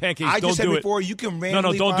 chocolate chip pancakes. I don't just said do before, it. you can No,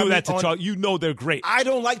 randomly don't do find that me to on- chocolate. You know they're great. I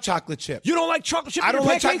don't like chocolate chip. You don't like chocolate chip? I in your don't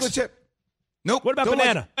like pancakes? chocolate chip. Nope. What about Don't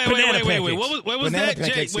banana? Like, banana Wait. pancakes. What was Banana that, Jay?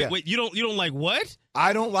 pancakes, yeah. Wait. You don't like what?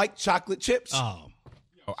 I don't like chocolate chips. Oh.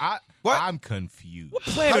 I'm confused. What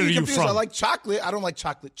planet How are you confused? from? I like chocolate. I don't like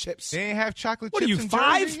chocolate chips. They ain't have chocolate What are chips you, in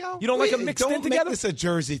 5? Jersey, yo? You don't like them Wait, mixed don't in make together? this a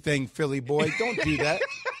Jersey thing, Philly boy. Don't do that.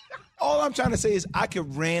 All I'm trying to say is I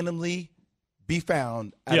could randomly be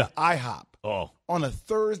found at an IHOP on a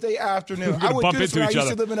Thursday afternoon. We're gonna I would bump do this into when I each used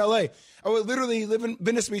other. to live in L.A. I would literally live in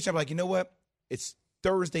Venice Beach. I'm like, you know what? It's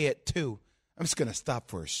Thursday at 2. I'm just going to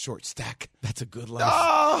stop for a short stack. That's a good life.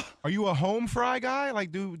 Ah! Are you a home fry guy?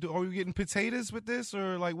 Like, are you getting potatoes with this,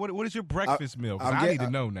 or like, what is your breakfast meal? 'Cause I need to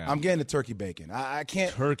know now. I'm getting the turkey bacon. I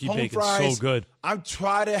can't. Turkey home bacon's fries, so good. I'm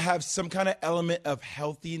trying to have some kind of element of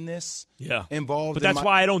healthiness involved. But that's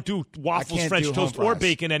why I don't do I waffles, can't French do toast, home or fries.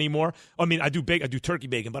 bacon anymore. I mean, I do turkey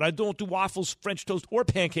bacon, but I don't do waffles, French toast, or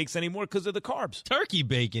pancakes anymore because of the carbs. Turkey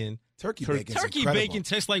bacon. Turkey bacon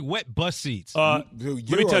tastes like wet bus seats. Let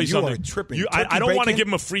me tell you something. tripping. I don't Turkey want to bacon? give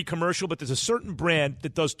them a free commercial, but there's a certain brand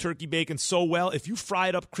that does turkey bacon so well. If you fry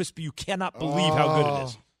it up crispy, you cannot believe how good it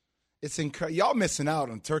is. It's incredible. Y'all missing out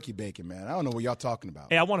on turkey bacon, man. I don't know what y'all talking about.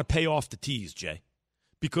 Hey, I want to pay off the tease, Jay,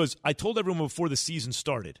 because I told everyone before the season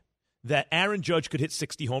started that Aaron Judge could hit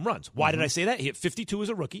 60 home runs. Why did I say that? He hit 52 as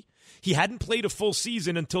a rookie. He hadn't played a full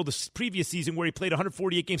season until the previous season where he played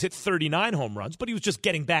 148 games, hit 39 home runs, but he was just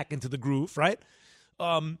getting back into the groove, right?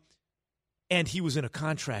 And he was in a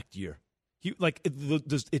contract year.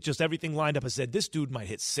 It just everything lined up. I said, this dude might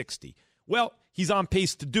hit 60. Well, he's on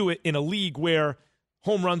pace to do it in a league where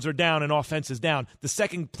home runs are down and offense is down. The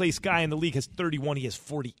second place guy in the league has 31. He has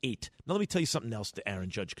 48. Now, let me tell you something else that Aaron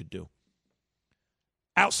Judge could do.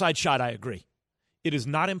 Outside shot, I agree. It is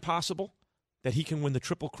not impossible that he can win the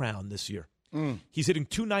Triple Crown this year. He's hitting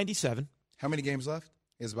 .297. How many games left?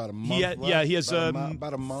 He has about a month left. Yeah, he has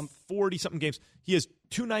about a month. 40-something games. He has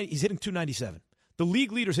he's hitting .297. The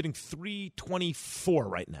league leader's hitting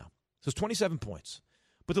 .324 right now. So it's 27 points.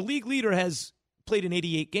 But the league leader has played in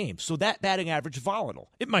 88 games. So that batting average is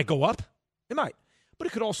volatile. It might go up. It might. But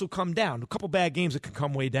it could also come down. A couple bad games, it can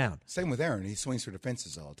come way down. Same with Aaron. He swings for the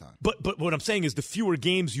fences all the time. But what I'm saying is the fewer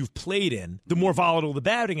games you've played in, the more volatile the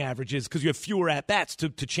batting average is because you have fewer at-bats to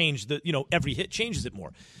change the, every hit changes it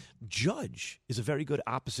more. Judge is a very good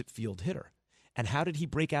opposite field hitter. And how did he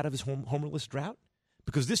break out of his homerless drought?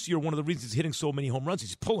 Because this year, one of the reasons he's hitting so many home runs,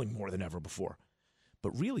 he's pulling more than ever before.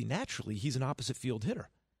 But really, naturally, he's an opposite field hitter.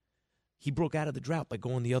 He broke out of the drought by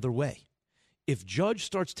going the other way. If Judge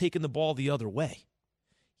starts taking the ball the other way,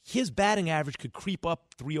 his batting average could creep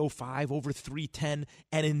up 305, over 310.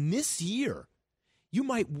 And in this year, you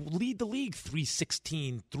might lead the league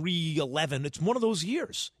 316, 311. It's one of those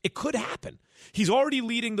years. It could happen. He's already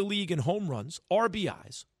leading the league in home runs,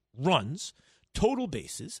 RBIs, runs, total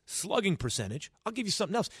bases, slugging percentage. I'll give you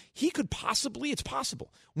something else. He could possibly, it's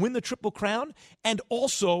possible, win the Triple Crown and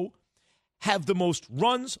also have the most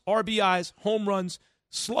runs, RBIs, home runs,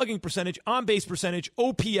 slugging percentage, on-base percentage,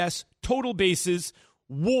 OPS, total bases,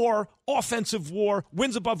 WAR, offensive WAR,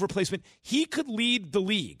 wins above replacement. He could lead the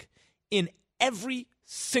league in every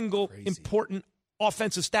single important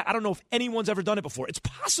offensive stat. I don't know if anyone's ever done it before. It's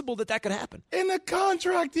possible that could happen. In a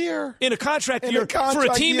contract year. In a contract year for a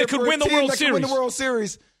team that could win the World Series. Win the World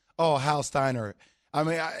Series. Oh, Hal Steiner. I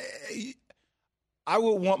mean, I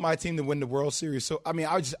would want my team to win the World Series. So, I mean,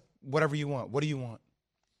 whatever you want. What do you want?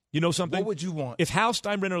 You know something? What would you want? If Hal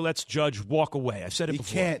Steinbrenner lets Judge walk away, I've said it before.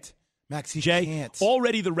 He can't. Max, he Jay, can't.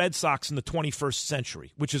 Already the Red Sox in the 21st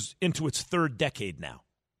century, which is into its third decade now.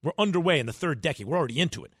 We're underway in the third decade. We're already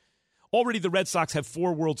into it. Already the Red Sox have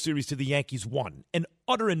 4 World Series to the Yankees 1. An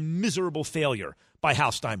utter and miserable failure by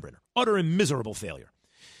Hal Steinbrenner. Utter and miserable failure.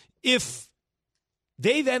 If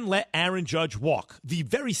they then let Aaron Judge walk, the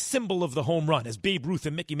very symbol of the home run, as Babe Ruth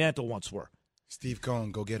and Mickey Mantle once were. Steve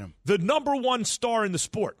Cohen, go get him. The number one star in the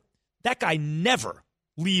sport. That guy never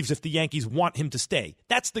leaves if the Yankees want him to stay.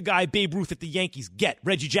 That's the guy Babe Ruth at the Yankees get.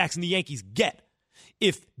 Reggie Jackson, the Yankees get.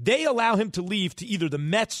 If they allow him to leave to either the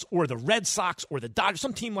Mets or the Red Sox or the Dodgers,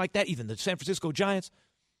 some team like that, even the San Francisco Giants,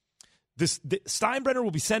 Steinbrenner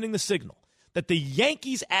will be sending the signal that the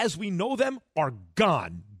Yankees, as we know them, are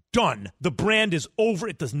gone, done. The brand is over.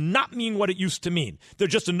 It does not mean what it used to mean. They're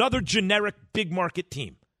just another generic big market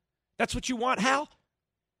team. That's what you want, Hal?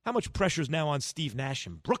 How much pressure is now on Steve Nash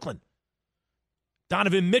in Brooklyn?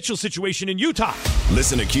 Donovan Mitchell situation in Utah.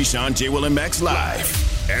 Listen to Keyshawn, J. Will, and Max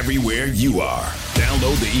live everywhere you are.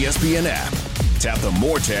 Download the ESPN app. Tap the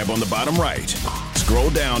More tab on the bottom right. Scroll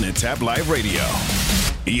down and tap Live Radio.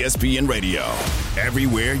 ESPN Radio,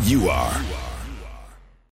 everywhere you are.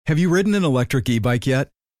 Have you ridden an electric e-bike yet?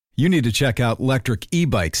 You need to check out Electric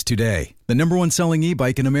E-Bikes today, the #1 selling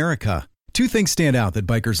e-bike in America. Two things stand out that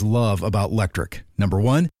bikers love about Electric. Number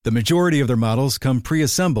one, the majority of their models come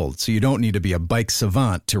pre-assembled, so you don't need to be a bike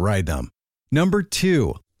savant to ride them. Number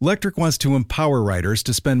two, Electric wants to empower riders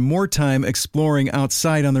to spend more time exploring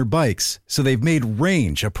outside on their bikes, so they've made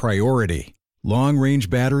range a priority. Long-range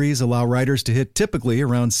batteries allow riders to hit typically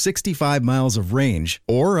around 65 miles of range,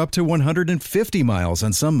 or up to 150 miles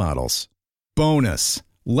on some models. Bonus,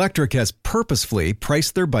 Electric has purposefully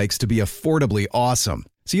priced their bikes to be affordably awesome,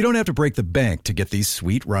 so you don't have to break the bank to get these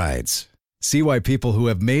sweet rides. See why people who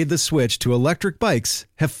have made the switch to electric bikes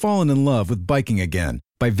have fallen in love with biking again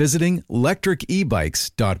by visiting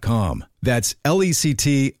lectricebikes.com. That's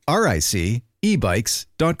LECTRIC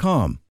ebikes.com.